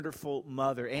wonderful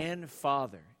mother and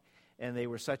father, and they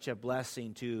were such a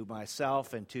blessing to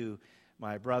myself and to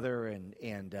my brother and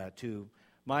to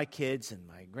my kids and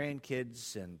my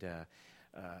grandkids. And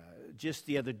just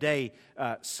the other day,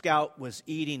 Scout was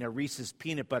eating a Reese's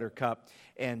peanut butter cup,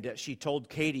 and she told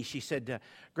Katie, she said,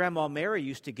 Grandma Mary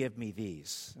used to give me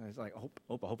these. I was like, I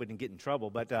hope I didn't get in trouble.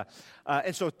 But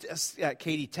and so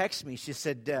Katie texted me. She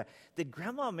said, did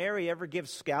Grandma Mary ever give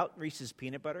Scout Reese's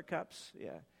peanut butter cups?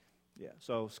 Yeah.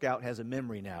 So Scout has a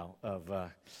memory now of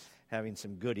having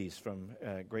some goodies from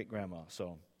great-grandma.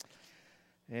 So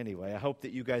anyway, I hope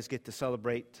that you guys get to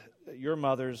celebrate your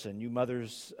mothers, and you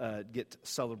mothers get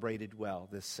celebrated well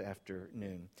this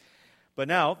afternoon. But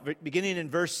now, beginning in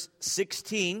verse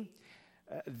 16,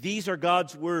 these are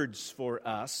God's words for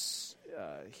us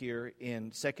here in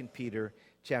 2 Peter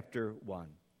chapter 1.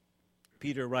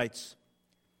 Peter writes,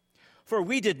 "For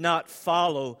we did not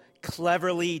follow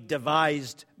cleverly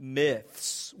devised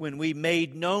myths when we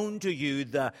made known to you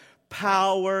the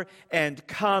power and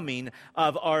coming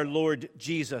of our Lord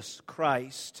Jesus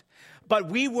Christ. But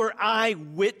we were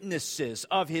eyewitnesses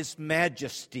of His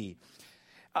majesty.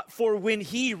 For when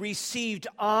He received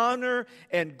honor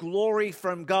and glory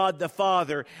from God the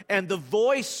Father, and the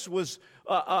voice was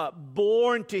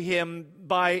borne to Him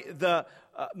by the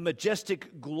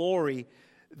majestic glory,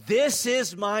 'This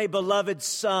is my beloved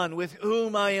Son, with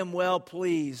whom I am well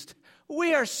pleased,'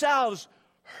 we ourselves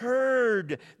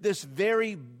heard this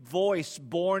very voice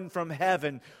borne from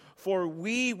heaven, for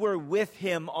we were with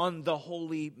Him on the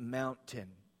holy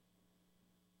mountain.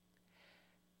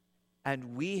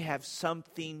 And we have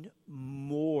something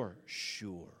more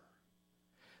sure,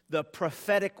 the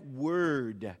prophetic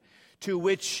word, to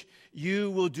which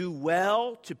you will do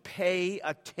well to pay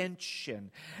attention,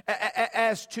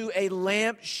 as to a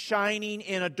lamp shining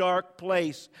in a dark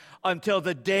place until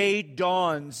the day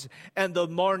dawns and the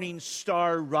morning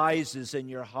star rises in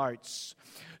your hearts.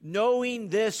 Knowing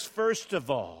this, first of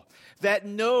all, that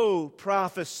no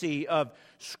prophecy of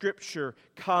Scripture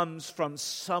comes from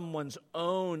someone's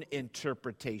own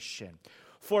interpretation.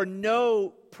 For no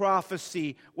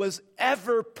prophecy was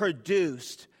ever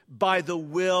produced by the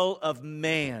will of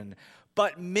man,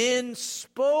 but men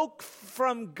spoke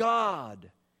from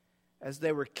God as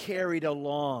they were carried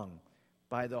along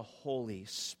by the Holy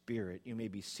Spirit." You may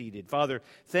be seated. Father,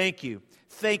 thank you.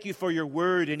 Thank you for your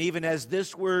word. And even as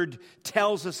this word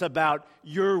tells us about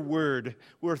your word,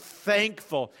 we're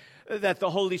thankful that the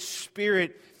Holy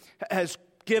Spirit has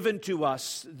given to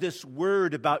us this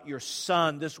word about your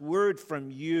Son, this word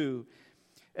from you.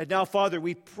 And now, Father,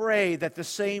 we pray that the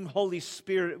same Holy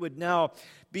Spirit would now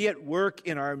be at work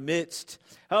in our midst,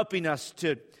 helping us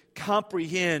to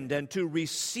comprehend and to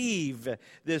receive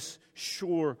this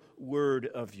sure word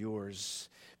of yours.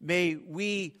 May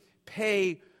we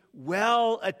pay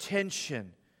well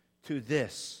attention to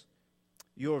this,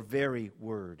 your very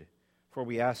word. For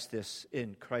we ask this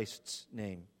in Christ's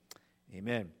name.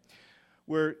 Amen.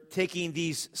 We're taking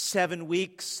these 7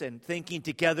 weeks and thinking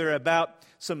together about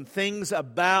some things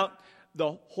about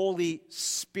the Holy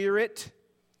Spirit.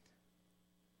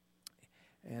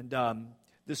 And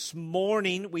this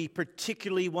morning, we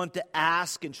particularly want to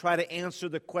ask and try to answer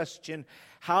the question,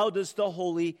 how does the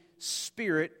Holy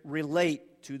Spirit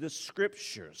relate to the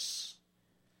Scriptures?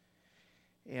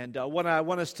 And what I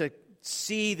want us to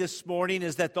see this morning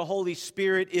is that the Holy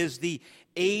Spirit is the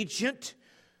agent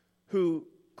who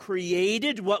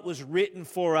created what was written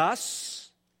for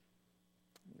us.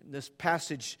 This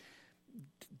passage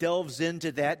dives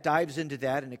into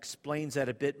that, and explains that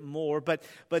a bit more. But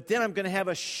then I'm going to have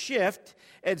a shift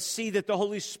and see that the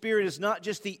Holy Spirit is not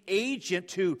just the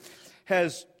agent who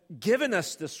has given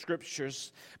us the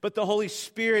Scriptures, but the Holy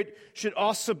Spirit should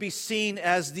also be seen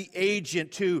as the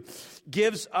agent who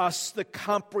gives us the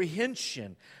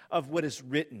comprehension of what is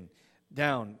written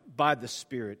down by the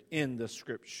Spirit in the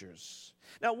Scriptures.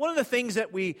 Now, one of the things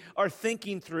that we are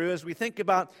thinking through as we think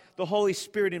about the Holy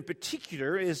Spirit in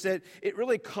particular is that it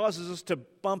really causes us to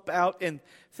bump out and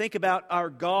think about our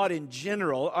God in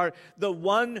general. The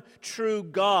one true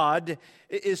God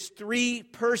is 3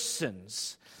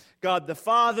 persons: God the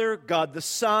Father, God the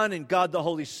Son, and God the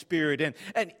Holy Spirit.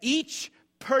 And each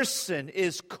person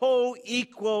is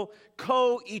co-equal,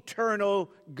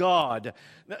 co-eternal God.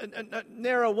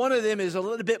 Now, one of them is a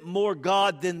little bit more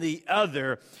God than the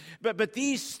other. But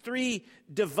these 3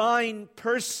 divine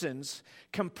persons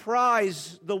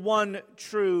comprise the one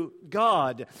true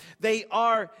God. They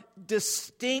are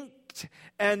distinct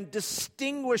and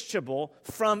distinguishable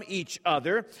from each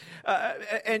other,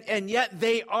 and yet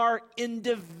they are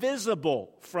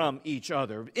indivisible from each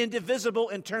other. Indivisible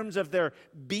in terms of their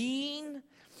being,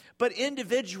 but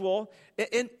individual,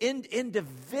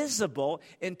 indivisible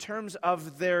in terms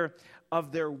of their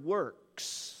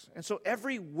works. And so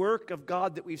every work of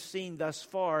God that we've seen thus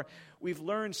far, we've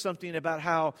learned something about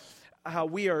how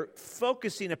we are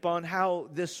focusing upon how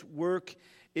this work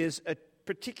is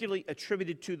particularly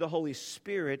attributed to the Holy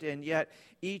Spirit, and yet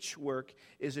each work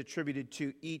is attributed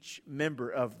to each member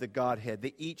of the Godhead.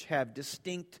 They each have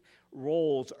distinct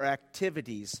roles or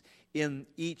activities in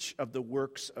each of the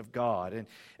works of God. And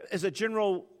as a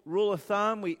general rule of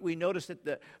thumb, we notice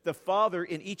that the Father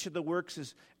in each of the works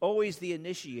is always the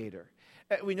initiator.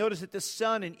 We notice that the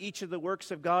Son in each of the works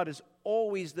of God is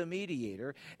always the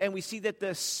mediator. And we see that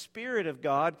the Spirit of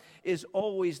God is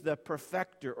always the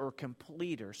perfecter or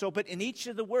completer. So, but in each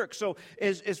of the works, so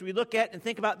as we look at and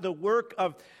think about the work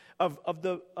of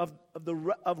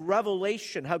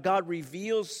revelation, how God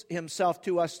reveals Himself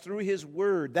to us through His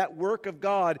Word, that work of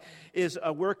God is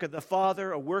a work of the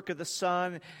Father, a work of the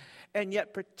Son. And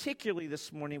yet, particularly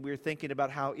this morning, we're thinking about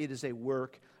how it is a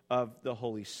work of the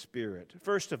Holy Spirit.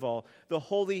 First of all, the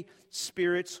Holy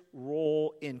Spirit's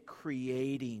role in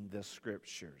creating the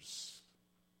Scriptures.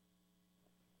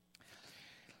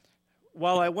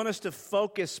 While I want us to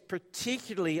focus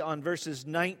particularly on verses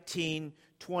 19,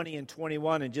 20, and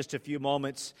 21 in just a few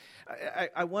moments,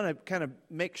 I want to kind of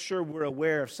make sure we're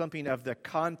aware of something of the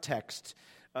context,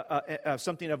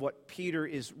 something of what Peter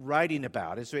is writing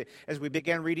about. As we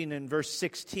began reading in verse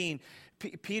 16,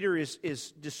 Peter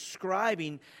is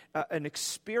describing an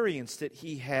experience that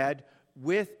he had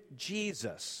with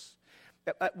Jesus.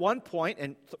 At one point,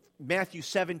 and Matthew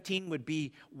 17 would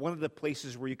be one of the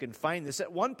places where you can find this.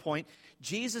 At one point,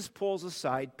 Jesus pulls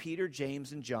aside Peter,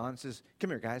 James, and John and says,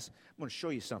 "Come here, guys. I'm going to show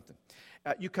you something.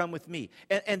 You come with me."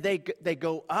 And they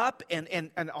go up,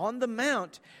 and on the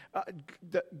mount,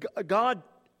 God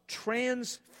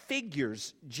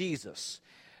transfigures Jesus.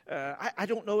 I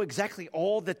don't know exactly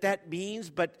all that means,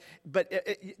 but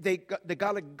they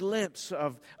got a glimpse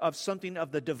of something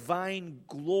of the divine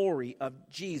glory of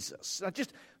Jesus. Now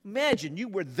just imagine you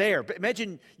were there. But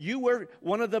imagine you were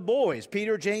one of the boys,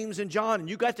 Peter, James, and John, and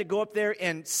you got to go up there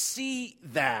and see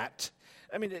that.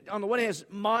 I mean, on the one hand, it's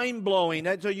mind-blowing.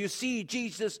 So you see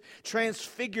Jesus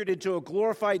transfigured into a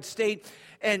glorified state,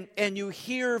 and you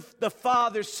hear the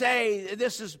Father say,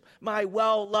 "This is my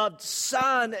well-loved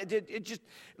Son." It just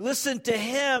listen to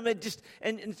Him, and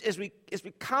as we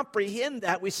comprehend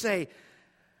that, we say,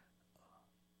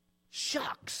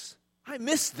 "Shucks, I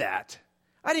missed that.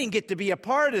 I didn't get to be a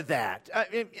part of that."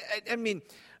 I mean,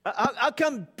 how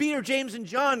come Peter, James, and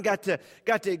John got to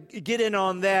get in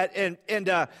on that? And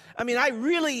I mean, I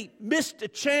really missed a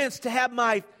chance to have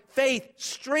my faith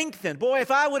strengthened. Boy, if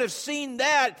I would have seen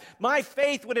that, my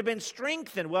faith would have been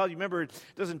strengthened. Well, you remember, it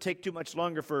doesn't take too much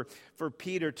longer for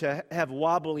Peter to have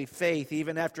wobbly faith,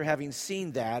 even after having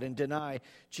seen that, and deny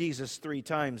Jesus 3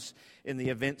 times in the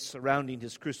events surrounding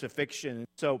His crucifixion.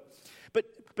 So, but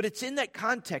it's in that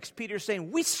context, Peter's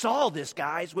saying, we saw this,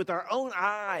 guys, with our own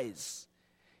eyes.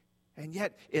 And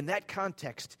yet, in that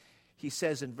context, he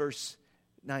says in verse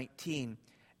 19,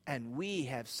 and we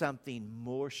have something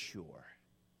more sure.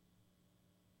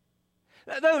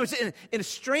 In other words, in a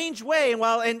strange way,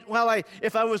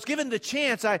 if I was given the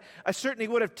chance, I certainly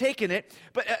would have taken it.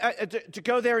 But to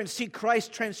go there and see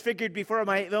Christ transfigured before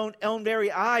my own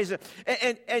very eyes,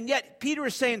 and yet Peter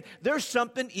is saying there's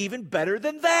something even better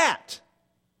than that.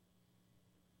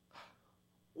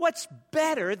 What's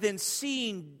better than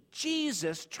seeing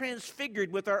Jesus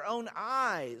transfigured with our own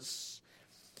eyes?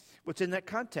 What's in that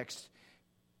context?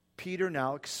 Peter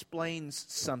now explains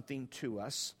something to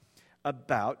us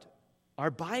about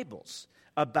our Bibles,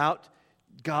 about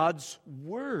God's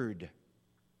Word.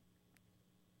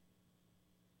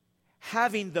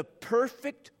 Having the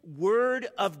perfect Word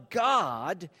of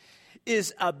God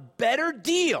is a better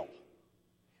deal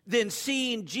than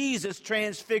seeing Jesus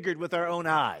transfigured with our own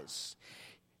eyes.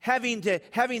 Having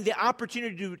the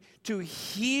opportunity to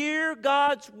hear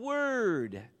God's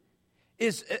Word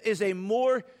is a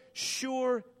more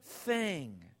sure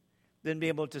thing than being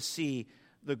able to see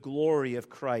the glory of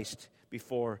Christ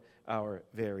before our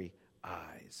very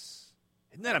eyes.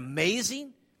 Isn't that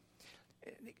amazing?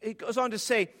 It goes on to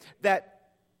say that,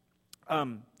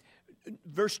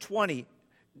 verse 20,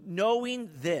 knowing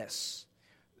this.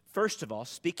 First of all,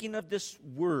 speaking of this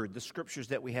word, the scriptures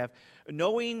that we have,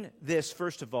 knowing this,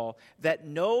 first of all, that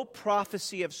no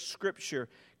prophecy of Scripture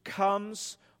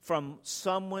comes from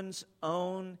someone's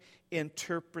own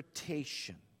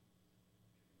interpretation.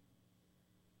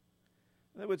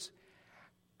 In other words,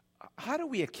 how do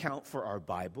we account for our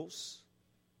Bibles?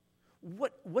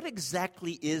 What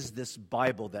exactly is this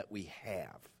Bible that we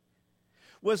have?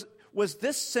 Was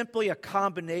this simply a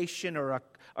combination or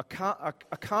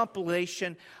a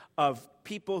compilation of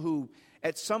people who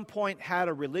at some point had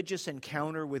a religious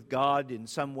encounter with God in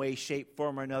some way, shape,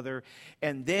 form, or another,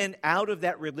 and then out of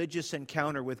that religious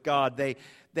encounter with God, they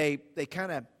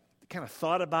kind of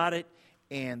thought about it,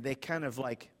 and they kind of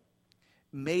like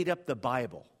made up the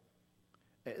Bible.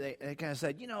 They kind of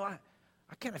said,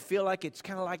 I kind of feel like it's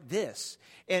kind of like this.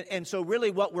 And so really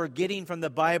what we're getting from the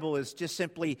Bible is just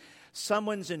simply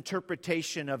someone's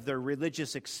interpretation of their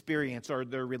religious experience or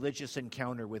their religious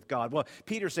encounter with God. Well,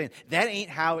 Peter's saying that ain't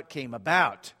how it came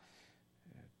about.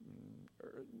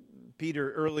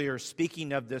 Peter earlier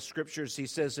speaking of the Scriptures, he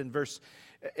says in verse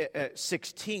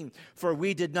 16, "For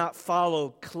we did not follow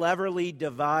cleverly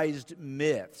devised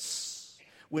myths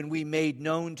when we made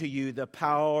known to you the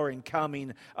power and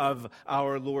coming of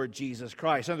our Lord Jesus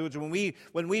Christ." In other words,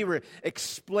 when we were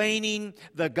explaining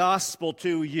the gospel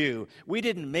to you, we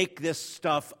didn't make this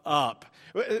stuff up.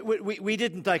 We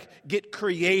didn't get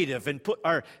creative and put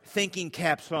our thinking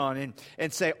caps on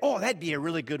and say, oh, that'd be a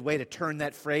really good way to turn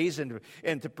that phrase and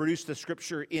to produce the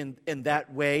Scripture in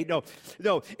that way. No,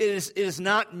 it is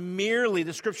not merely,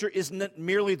 the Scripture isn't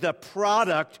merely the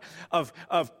product of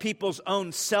people's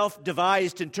own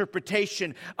self-devised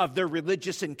interpretation of their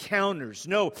religious encounters.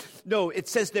 No, it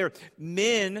says there,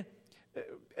 men,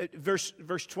 verse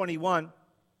 21,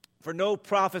 "For no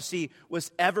prophecy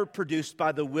was ever produced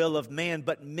by the will of man,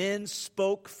 but men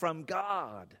spoke from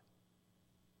God."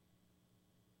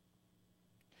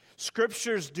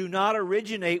 Scriptures do not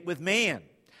originate with man.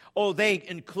 Oh, they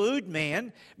include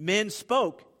man. Men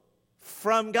spoke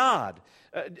from God.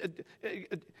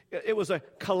 It was a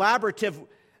collaborative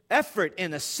effort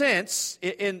in a sense,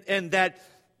 in that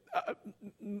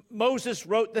Moses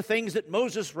wrote the things that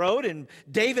Moses wrote, and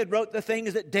David wrote the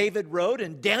things that David wrote,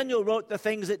 and Daniel wrote the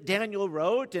things that Daniel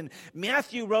wrote, and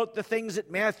Matthew wrote the things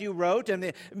that Matthew wrote, and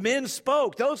the men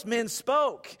spoke. Those men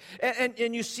spoke. And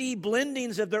you see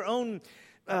blendings of their own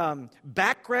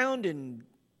background and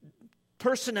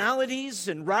personalities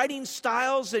and writing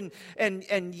styles,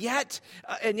 and yet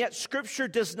Scripture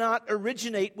does not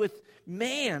originate with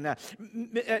man.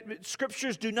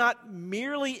 Scriptures do not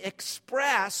merely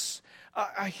express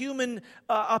a human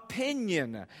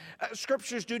opinion.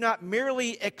 Scriptures do not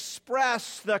merely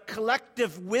express the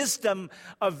collective wisdom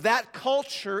of that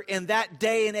culture in that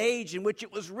day and age in which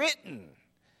it was written.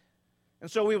 And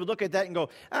so we would look at that and go,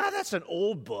 that's an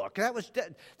old book.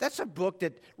 That's a book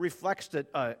that reflects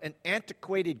an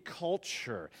antiquated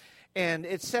culture. And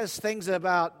it says things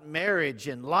about marriage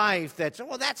and life that's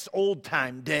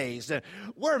old-time days.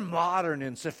 We're modern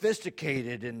and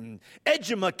sophisticated and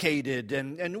educated,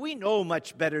 and we know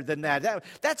much better than that.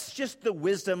 That's just the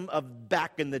wisdom of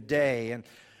back in the day. And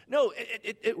no,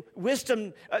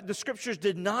 wisdom, the Scriptures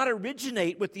did not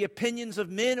originate with the opinions of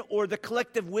men or the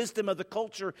collective wisdom of the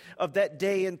culture of that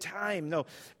day and time. No,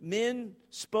 men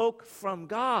spoke from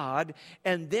God,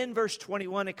 and then verse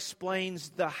 21 explains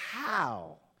the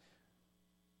how.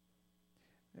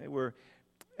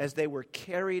 As they were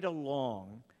carried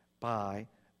along by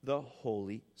the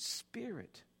Holy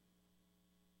Spirit.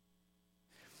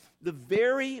 The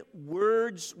very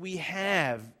words we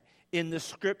have in the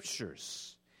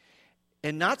Scriptures,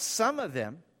 and not some of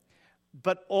them,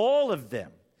 but all of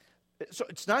them. So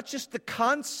it's not just the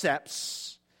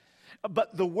concepts,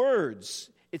 but the words.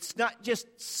 It's not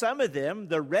just some of them,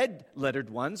 the red-lettered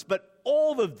ones, but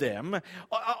all of them.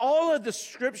 All of the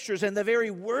Scriptures and the very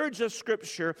words of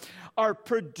Scripture are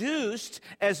produced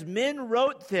as men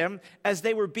wrote them as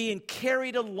they were being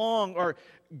carried along or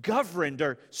governed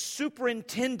or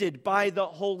superintended by the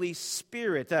Holy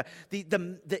Spirit.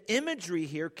 The imagery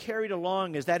here, carried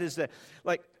along, as the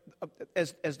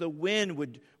wind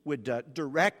would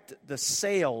direct the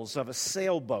sails of a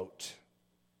sailboat.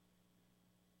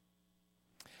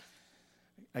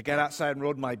 I got outside and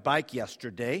rode my bike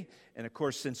yesterday, and of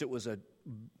course, since it was a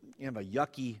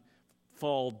yucky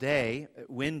fall day,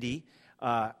 windy,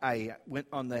 I went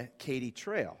on the Katy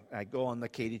Trail. I go on the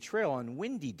Katy Trail on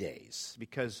windy days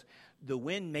because the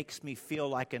wind makes me feel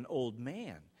like an old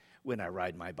man when I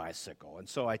ride my bicycle. And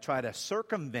so I try to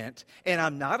circumvent, and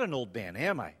I'm not an old man,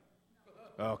 am I?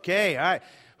 Okay, all right.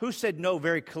 Who said no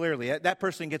very clearly? That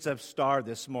person gets a star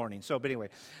this morning. But anyway,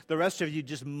 the rest of you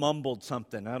just mumbled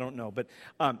something. I don't know. But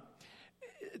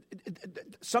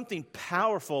something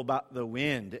powerful about the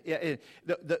wind.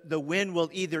 The wind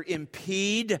will either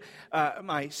impede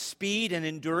my speed and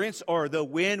endurance, or the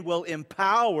wind will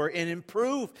empower and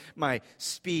improve my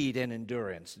speed and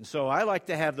endurance. And so I like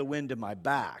to have the wind to my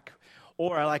back,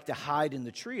 or I like to hide in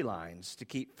the tree lines to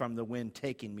keep from the wind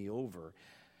taking me over.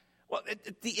 Well,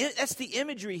 that's the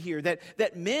imagery here,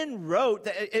 that men wrote,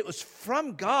 that it was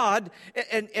from God,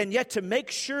 and yet to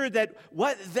make sure that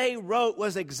what they wrote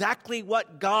was exactly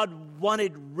what God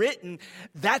wanted written,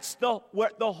 that's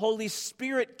where the Holy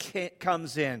Spirit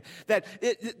comes in. That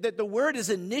the Word is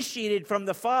initiated from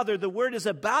the Father, the Word is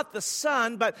about the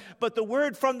Son, but the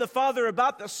Word from the Father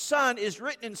about the Son is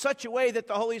written in such a way that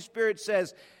the Holy Spirit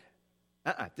says,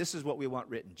 this is what we want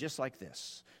written, just like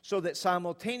this. So that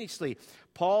simultaneously,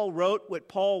 Paul wrote what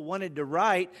Paul wanted to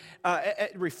write,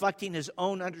 reflecting his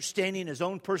own understanding, his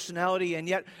own personality, and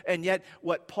yet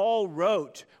what Paul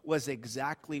wrote was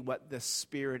exactly what the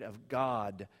Spirit of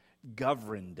God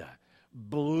governed,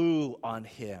 blew on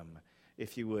him,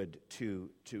 if you would, to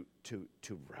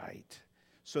write.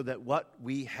 So that what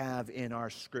we have in our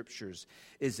Scriptures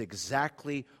is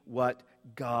exactly what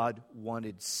God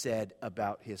wanted said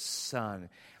about His Son.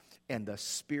 And the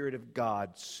Spirit of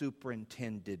God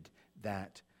superintended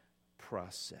that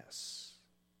process.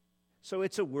 So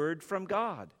it's a word from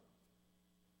God,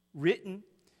 written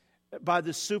by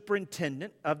the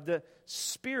superintendent of the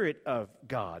Spirit of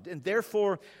God. And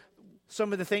therefore,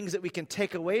 some of the things that we can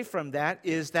take away from that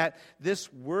is that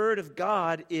this Word of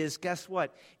God is, guess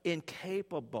what?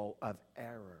 Incapable of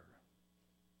error.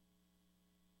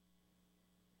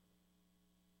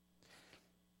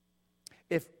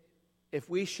 If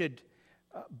we should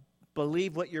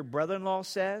believe what your brother-in-law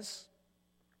says,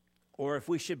 or if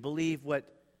we should believe what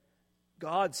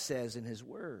God says in His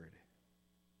Word.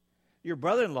 Your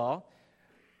brother-in-law,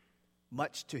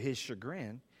 much to his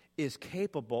chagrin, is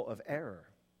capable of error.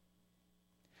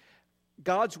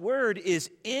 God's Word is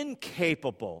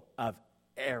incapable of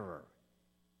error.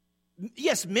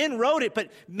 Yes, men wrote it,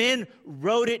 but men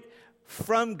wrote it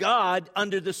from God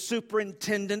under the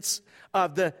superintendence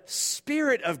of the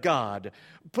Spirit of God,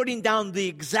 putting down the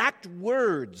exact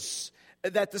words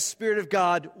that the Spirit of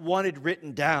God wanted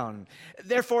written down.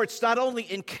 Therefore, it's not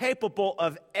only incapable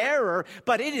of error,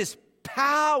 but it is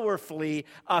powerfully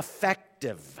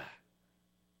effective.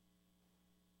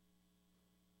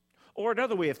 Or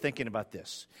another way of thinking about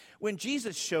this, when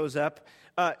Jesus shows up,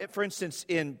 for instance,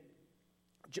 in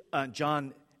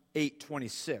John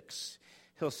 8:26,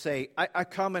 He'll say, I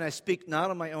come and I speak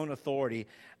not on my own authority.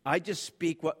 I just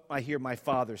speak what I hear my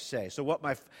Father say. So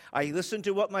I listen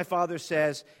to what my Father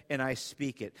says, and I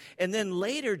speak it. And then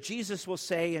later, Jesus will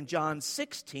say in John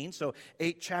 16, so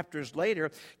 8 chapters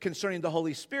later, concerning the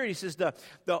Holy Spirit, He says the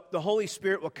Holy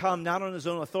Spirit will come not on His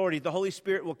own authority. The Holy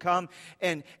Spirit will come,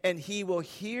 and He will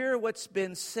hear what's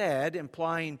been said,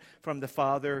 implying from the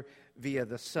Father via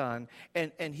the Son,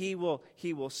 and He will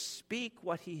speak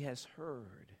what He has heard.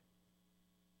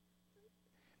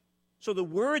 So the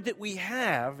word that we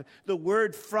have, the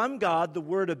word from God, the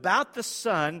word about the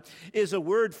Son, is a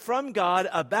word from God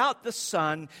about the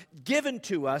Son given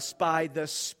to us by the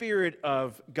Spirit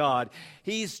of God.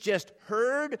 He's just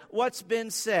heard what's been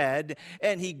said,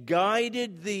 and He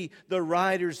guided the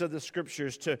writers of the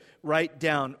Scriptures to write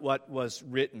down what was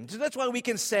written. So that's why we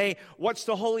can say, what's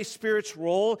the Holy Spirit's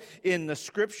role in the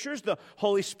Scriptures? The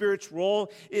Holy Spirit's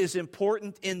role is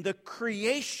important in the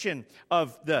creation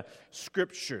of the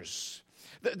Scriptures.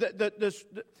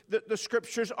 The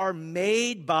Scriptures are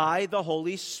made by the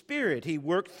Holy Spirit. He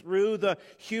worked through the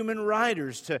human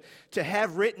writers to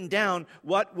have written down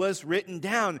what was written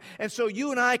down. And so you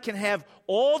and I can have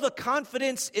all the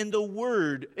confidence in the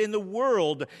Word, in the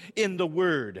world, in the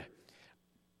Word.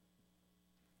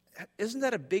 Isn't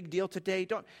that a big deal today?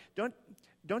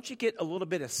 Don't you get a little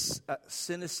bit of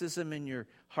cynicism in your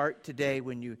heart today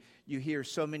when you hear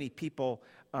so many people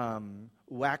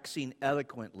waxing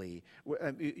eloquently?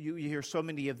 You hear so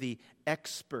many of the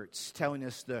experts telling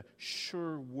us the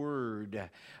sure word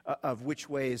of which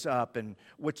way is up and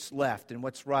what's left and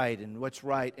what's right and what's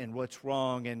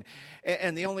wrong.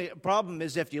 And the only problem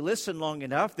is if you listen long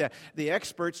enough, the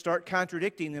experts start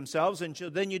contradicting themselves, and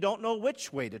then you don't know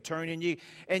which way to turn, and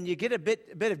you get a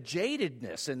bit of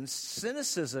jadedness and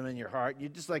cynicism in your heart. You're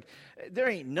just like, there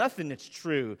ain't nothing that's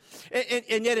true.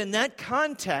 And yet in that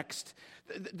context,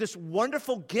 this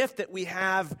wonderful gift that we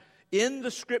have in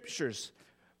the Scriptures,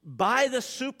 by the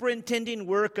superintending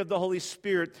work of the Holy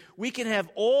Spirit, we can have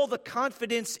all the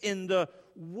confidence in the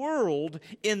world,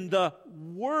 in the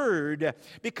Word,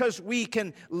 because we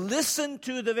can listen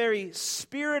to the very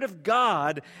Spirit of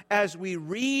God as we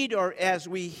read or as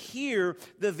we hear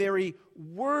the very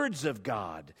words of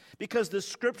God, because the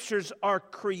Scriptures are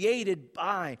created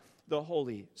by the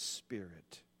Holy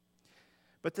Spirit.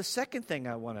 But the second thing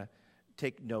I want to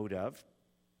take note of,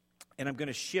 and I'm going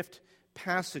to shift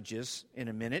passages in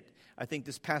a minute. I think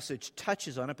this passage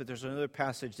touches on it, but there's another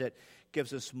passage that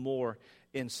gives us more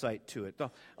insight to it. I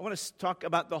want to talk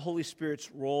about the Holy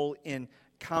Spirit's role in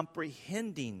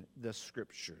comprehending the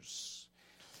Scriptures.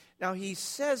 Now, he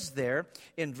says there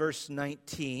in verse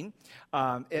 19,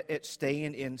 it's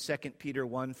staying in 2 Peter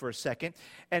 1 for a second,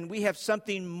 and we have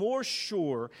something more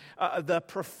sure, the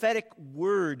prophetic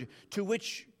word to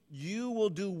which you will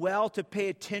do well to pay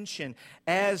attention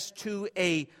as to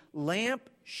a lamp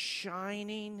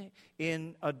shining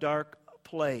in a dark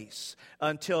place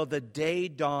until the day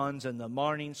dawns and the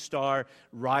morning star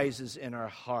rises in our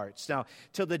hearts. Now,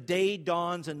 till the day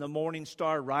dawns and the morning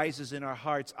star rises in our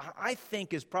hearts, I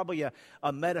think is probably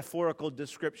a metaphorical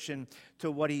description to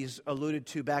what he's alluded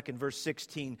to back in verse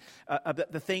 16,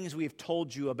 the things we've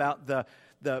told you about the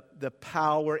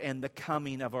power and the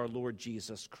coming of our Lord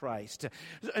Jesus Christ.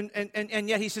 And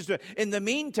yet he says, in the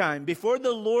meantime, before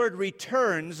the Lord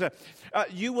returns,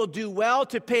 you will do well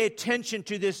to pay attention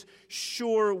to this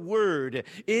sure word.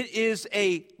 It is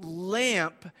a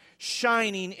lamp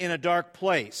shining in a dark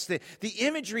place. The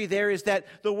imagery there is that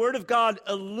the Word of God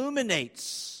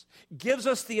illuminates, gives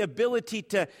us the ability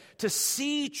to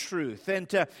see truth and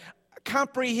to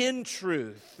comprehend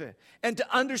truth and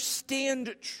to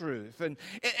understand truth. And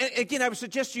again, I would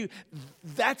suggest to you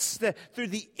that's through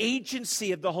the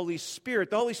agency of the Holy Spirit.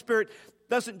 The Holy Spirit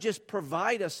doesn't just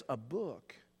provide us a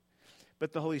book,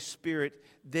 but the Holy Spirit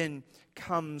then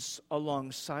comes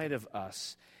alongside of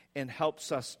us and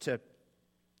helps us to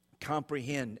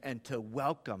comprehend and to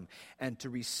welcome and to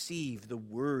receive the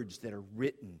words that are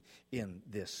written in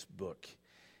this book.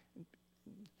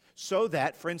 So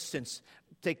that, for instance,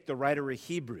 take the writer of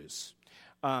Hebrews.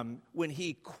 When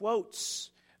he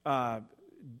quotes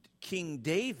King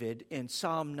David in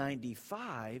Psalm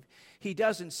 95, he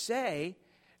doesn't say,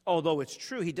 although it's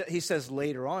true, he says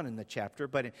later on in the chapter,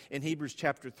 but in Hebrews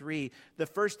chapter 3, the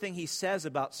first thing he says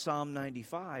about Psalm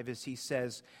 95 is he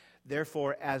says,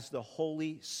 therefore, as the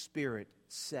Holy Spirit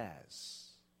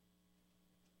says.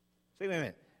 Say, wait a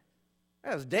minute.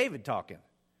 That was David talking.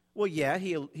 Well, yeah,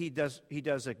 he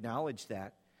does acknowledge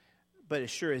that. But as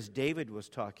sure as David was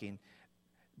talking,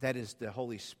 that is the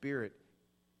Holy Spirit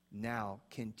now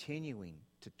continuing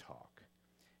to talk.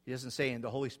 He doesn't say, and the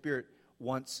Holy Spirit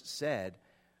once said,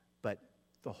 but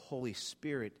the Holy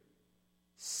Spirit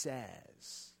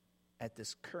says at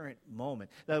this current moment.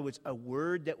 In other words, a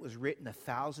word that was written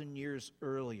 1,000 years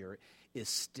earlier is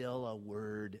still a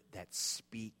word that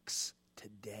speaks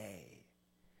today.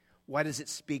 Why does it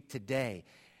speak today?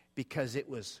 Because it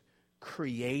was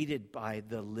created by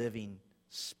the living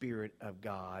Spirit of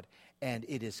God, and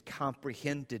it is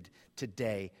comprehended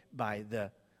today by the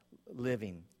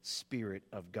living Spirit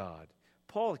of God.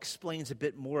 Paul explains a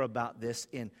bit more about this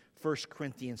in 1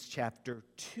 Corinthians chapter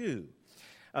 2.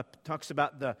 Talks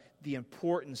about the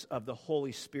importance of the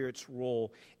Holy Spirit's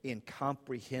role in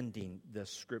comprehending the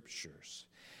Scriptures.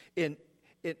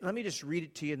 Let me just read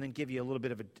it to you and then give you a little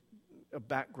bit of a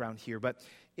background here. But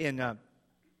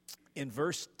in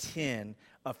verse 10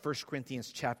 of 1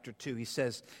 Corinthians chapter 2, he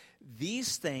says,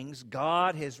 these things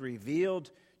God has revealed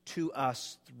to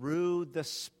us through the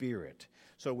Spirit.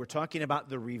 So we're talking about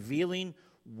the revealing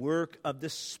work of the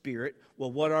Spirit.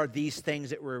 Well, what are these things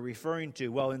that we're referring to?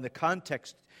 Well, in the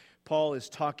context, Paul is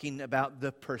talking about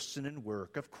the person and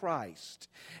work of Christ.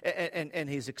 And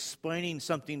he's explaining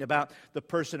something about the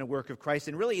person and work of Christ.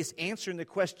 And really he's answering the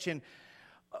question,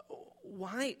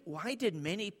 why did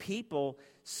many people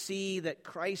see that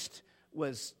Christ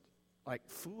was like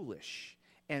foolish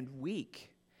and weak?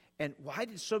 And why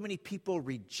did so many people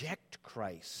reject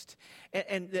Christ?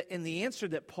 And the answer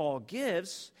that Paul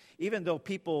gives, even though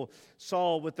people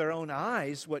saw with their own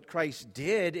eyes what Christ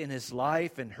did in his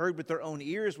life and heard with their own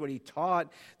ears what he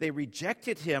taught, they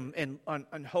rejected him in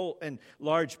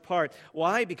large part.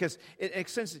 Why? Because it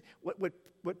makes sense.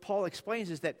 What Paul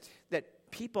explains is that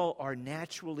people are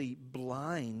naturally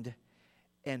blind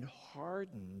and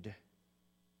hardened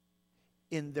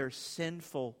in their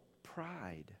sinful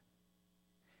pride.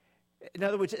 In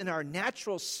other words, in our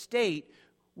natural state,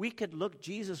 we could look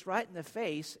Jesus right in the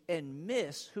face and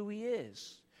miss who he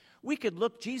is. We could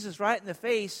look Jesus right in the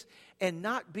face and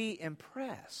not be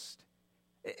impressed.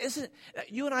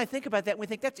 You and I think about that and we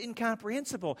think that's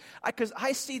incomprehensible. Because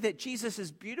I see that Jesus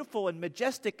is beautiful and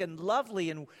majestic and lovely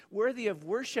and worthy of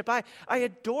worship. I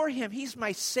adore him. He's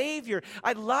my Savior.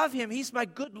 I love him. He's my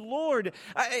good Lord.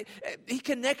 He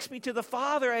connects me to the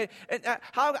Father.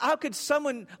 How could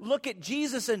someone look at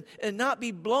Jesus and not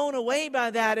be blown away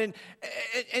by that? And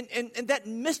that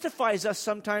mystifies us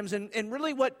sometimes. And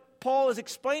really what Paul is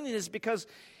explaining is because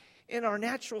in our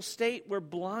natural state, we're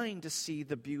blind to see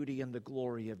the beauty and the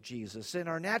glory of Jesus. In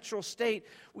our natural state,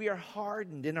 we are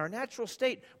hardened. In our natural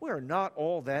state, we are not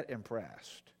all that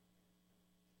impressed.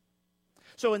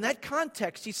 So in that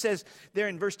context, he says there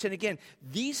in verse 10 again,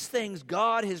 these things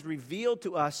God has revealed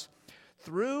to us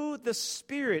through the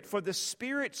Spirit. For the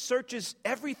Spirit searches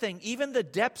everything, even the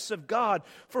depths of God.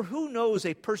 For who knows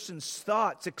a person's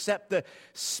thoughts except the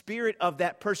spirit of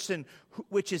that person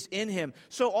which is in him?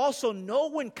 So also no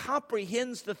one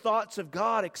comprehends the thoughts of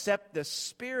God except the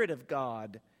Spirit of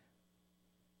God.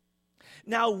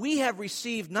 Now we have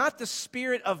received not the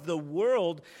spirit of the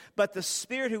world, but the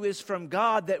Spirit who is from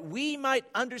God, that we might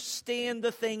understand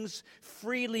the things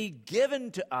freely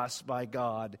given to us by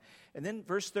God. And then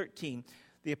verse 13,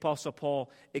 the Apostle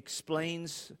Paul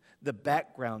explains the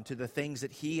background to the things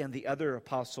that he and the other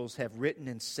apostles have written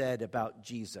and said about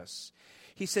Jesus.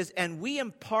 He says, and we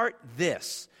impart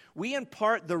this. We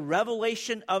impart the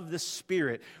revelation of the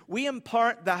Spirit. We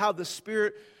impart how the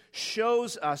Spirit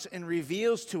shows us and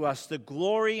reveals to us the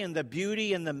glory and the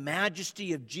beauty and the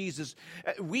majesty of Jesus.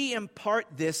 We impart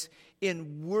this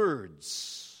in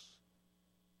words.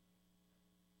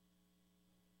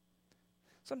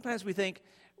 Sometimes we think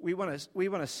we want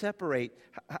to separate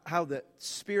how the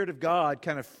Spirit of God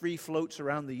kind of free floats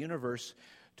around the universe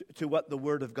to what the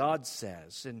Word of God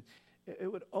says. And it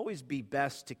would always be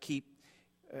best to keep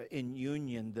in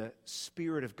union the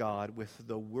Spirit of God with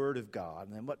the Word of God.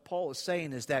 And what Paul is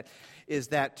saying is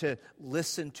that to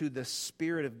listen to the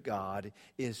Spirit of God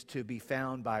is to be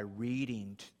found by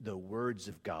reading the words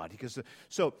of God.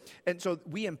 So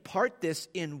we impart this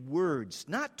in words,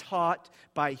 not taught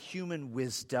by human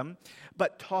wisdom,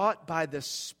 but taught by the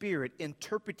Spirit,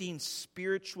 interpreting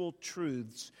spiritual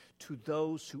truths to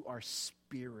those who are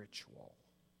spiritual.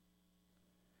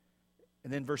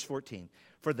 And then verse 14,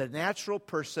 for the natural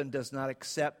person does not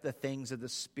accept the things of the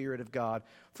Spirit of God,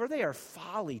 for they are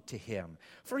folly to him.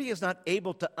 For he is not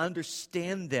able to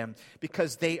understand them,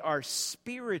 because they are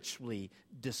spiritually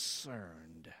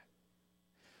discerned.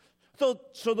 So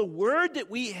the word that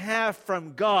we have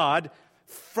from God,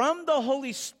 from the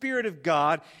Holy Spirit of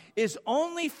God, is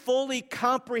only fully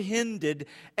comprehended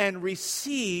and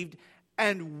received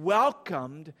and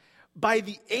welcomed by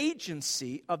the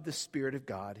agency of the Spirit of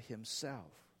God himself.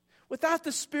 Without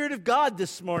the Spirit of God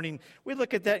this morning, we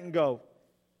look at that and go,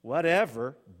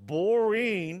 whatever,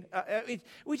 boring.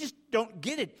 We just don't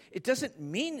get it. It doesn't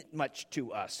mean much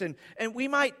to us. And we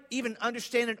might even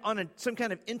understand it on some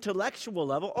kind of intellectual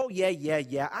level. Oh,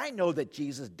 yeah. I know that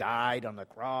Jesus died on the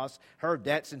cross. Heard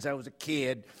that since I was a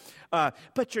kid.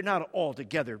 But you're not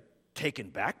altogether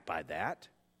taken back by that.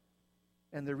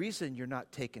 And the reason you're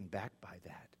not taken back by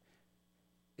that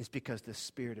is because the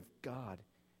Spirit of God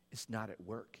is not at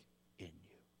work in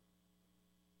you.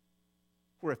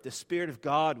 For if the Spirit of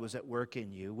God was at work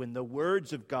in you, when the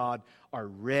words of God are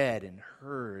read and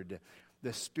heard,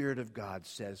 the Spirit of God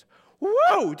says,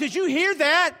 whoa, did you hear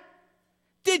that?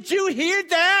 Did you hear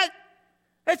that?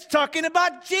 It's talking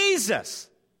about Jesus.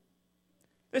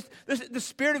 The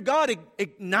Spirit of God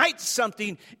ignites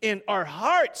something in our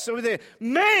hearts. So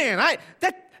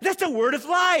that's a word of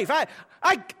life.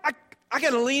 I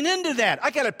got to lean into that.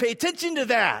 I got to pay attention to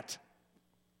that.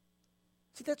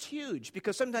 See, that's huge,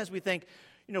 because sometimes we think,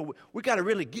 we got to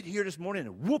really get here this morning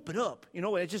and whoop it up.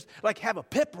 It's just like have a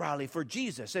pep rally for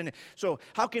Jesus. And so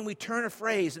how can we turn a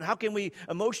phrase, and how can we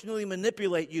emotionally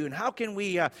manipulate you, and how can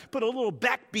we put a little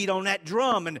backbeat on that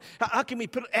drum, and how can we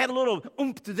add a little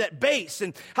oomph to that bass,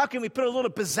 and how can we put a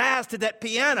little pizzazz to that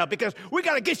piano, because we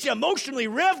got to get you emotionally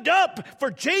revved up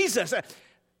for Jesus.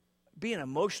 Being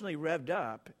emotionally revved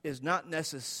up is not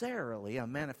necessarily a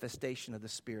manifestation of the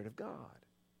Spirit of God.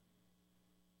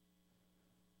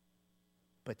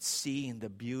 But seeing the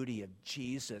beauty of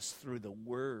Jesus through the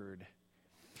Word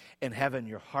and having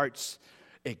your hearts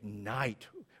ignite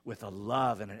with a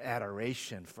love and an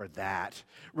adoration for that,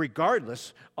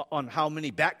 regardless on how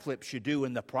many backflips you do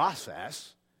in the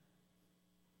process.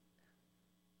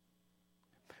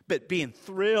 But being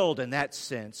thrilled in that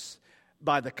sense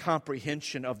by the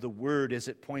comprehension of the Word as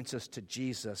it points us to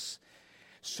Jesus,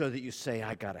 so that you say,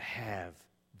 I got to have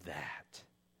that.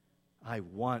 I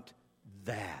want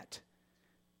that.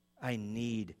 I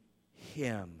need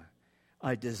Him.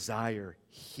 I desire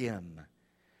Him.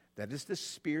 That is the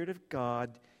Spirit of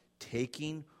God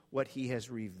taking what He has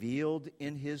revealed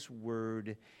in His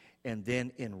Word, and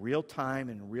then in real time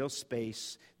and real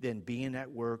space, then being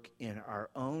at work in our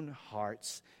own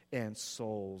hearts and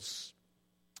souls.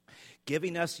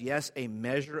 Giving us, yes, a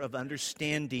measure of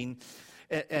understanding,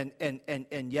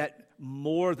 and yet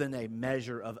more than a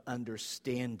measure of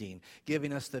understanding,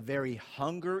 giving us the very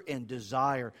hunger and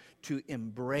desire to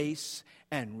embrace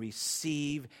and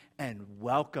receive and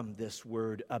welcome this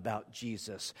word about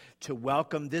Jesus, to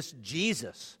welcome this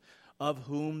Jesus of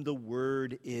whom the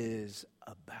word is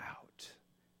about.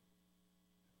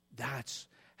 That's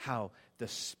how the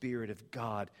Spirit of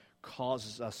God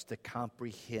causes us to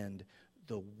comprehend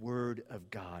the Word of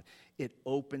God. It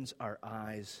opens our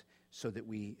eyes so that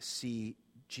we see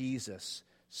Jesus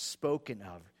spoken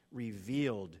of,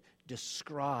 revealed,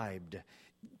 described,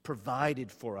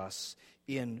 provided for us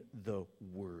in the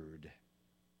Word.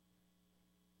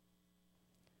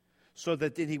 So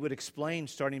that then he would explain,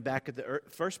 starting back at the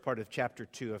first part of chapter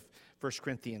 2 of 1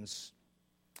 Corinthians,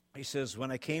 he says,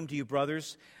 "When I came to you,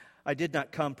 brothers, I did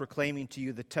not come proclaiming to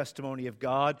you the testimony of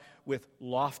God with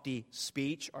lofty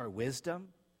speech or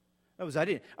wisdom." That was, I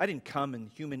didn't come in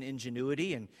human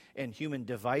ingenuity and human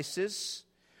devices.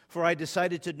 "For I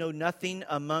decided to know nothing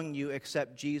among you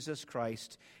except Jesus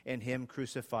Christ and Him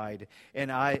crucified.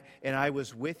 And I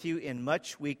was with you in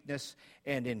much weakness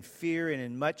and in fear and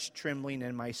in much trembling.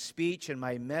 And my speech and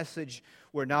my message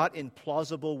were not in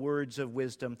plausible words of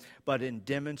wisdom, but in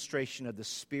demonstration of the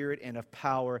Spirit and of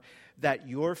power, that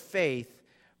your faith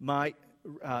might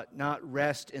not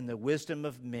rest in the wisdom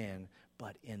of men,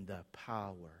 but in the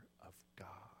power of God."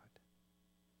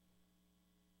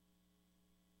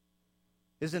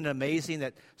 Isn't it amazing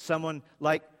that someone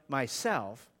like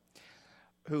myself,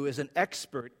 who is an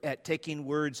expert at taking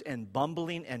words and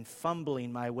bumbling and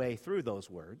fumbling my way through those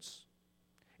words,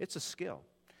 it's a skill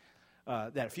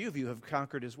that a few of you have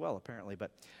conquered as well, apparently,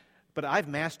 but I've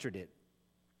mastered it.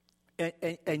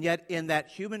 And yet in that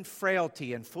human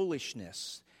frailty and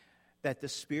foolishness, that the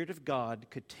Spirit of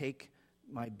God could take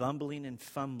my bumbling and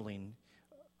fumbling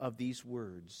of these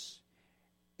words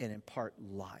and impart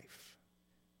life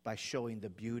by showing the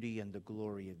beauty and the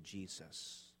glory of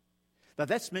Jesus. Now,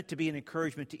 that's meant to be an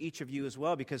encouragement to each of you as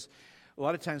well, because a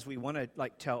lot of times we want to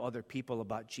tell other people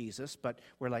about Jesus, but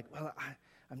we're like, well,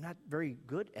 I'm not very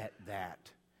good at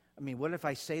that. I mean, what if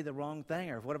I say the wrong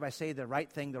thing, or what if I say the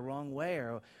right thing the wrong way,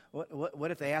 or what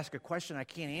if they ask a question I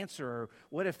can't answer, or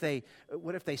what if they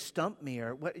stump me,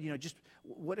 or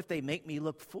what if they make me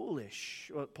look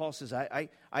foolish? Well, Paul says,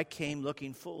 I came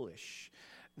looking foolish,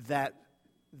 that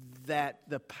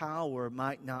the power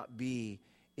might not be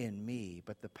in me,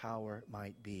 but the power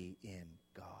might be in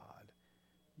God.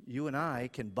 You and I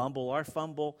can bumble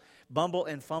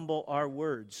and fumble our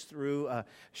words through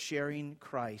sharing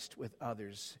Christ with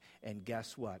others. And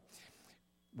guess what?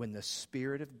 When the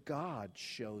Spirit of God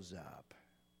shows up,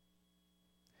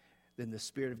 then the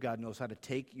Spirit of God knows how to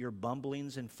take your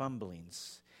bumblings and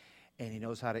fumblings, and He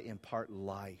knows how to impart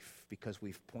life, because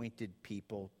we've pointed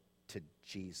people to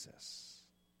Jesus.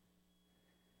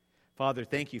 Father,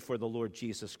 thank you for the Lord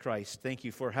Jesus Christ. Thank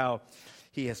you for how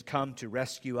He has come to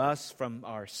rescue us from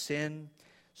our sin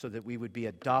so that we would be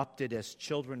adopted as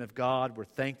children of God. We're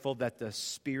thankful that the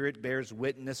Spirit bears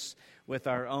witness with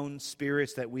our own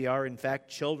spirits that we are in fact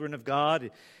children of God.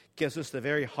 It gives us the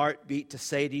very heartbeat to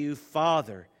say to you,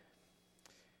 Father.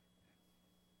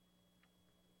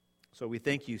 So we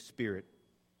thank you, Spirit,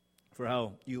 for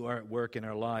how you are at work in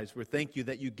our lives. We thank you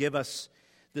that you give us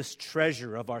this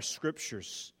treasure of our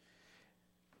Scriptures.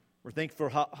 We're thankful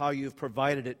for how you've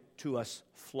provided it to us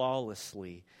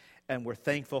flawlessly. And we're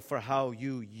thankful for how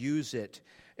you use it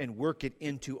and work it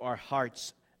into our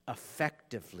hearts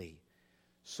effectively,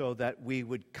 so that we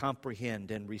would comprehend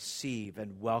and receive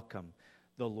and welcome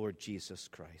the Lord Jesus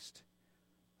Christ.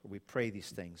 We pray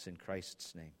these things in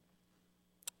Christ's name.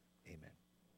 Amen.